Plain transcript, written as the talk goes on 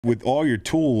With all your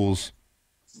tools,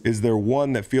 is there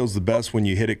one that feels the best when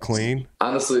you hit it clean?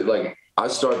 Honestly, like I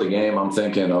start the game, I'm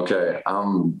thinking, okay,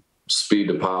 I'm speed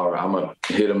to power. I'm gonna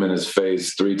hit him in his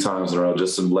face 3 times in a row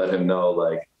just to let him know,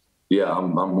 like, yeah,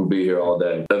 I'm gonna be here all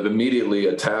day. Immediately,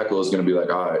 a tackle is gonna be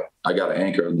like, all right, I got an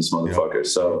anchor on this motherfucker. Yep.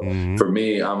 So for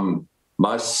me,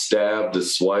 my stab to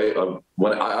swipe.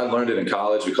 When I learned it in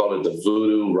college, we called it the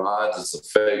voodoo rods. It's a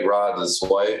fake rod to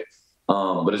swipe.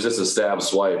 But it's just a stab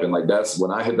swipe. And like, that's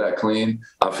when I hit that clean,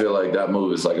 I feel like that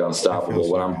move is like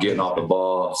unstoppable. When I'm getting off the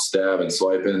ball, stabbing,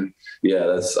 swiping. Yeah,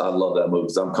 I love that move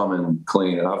because I'm coming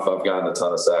clean and I've gotten a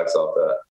ton of sacks off that.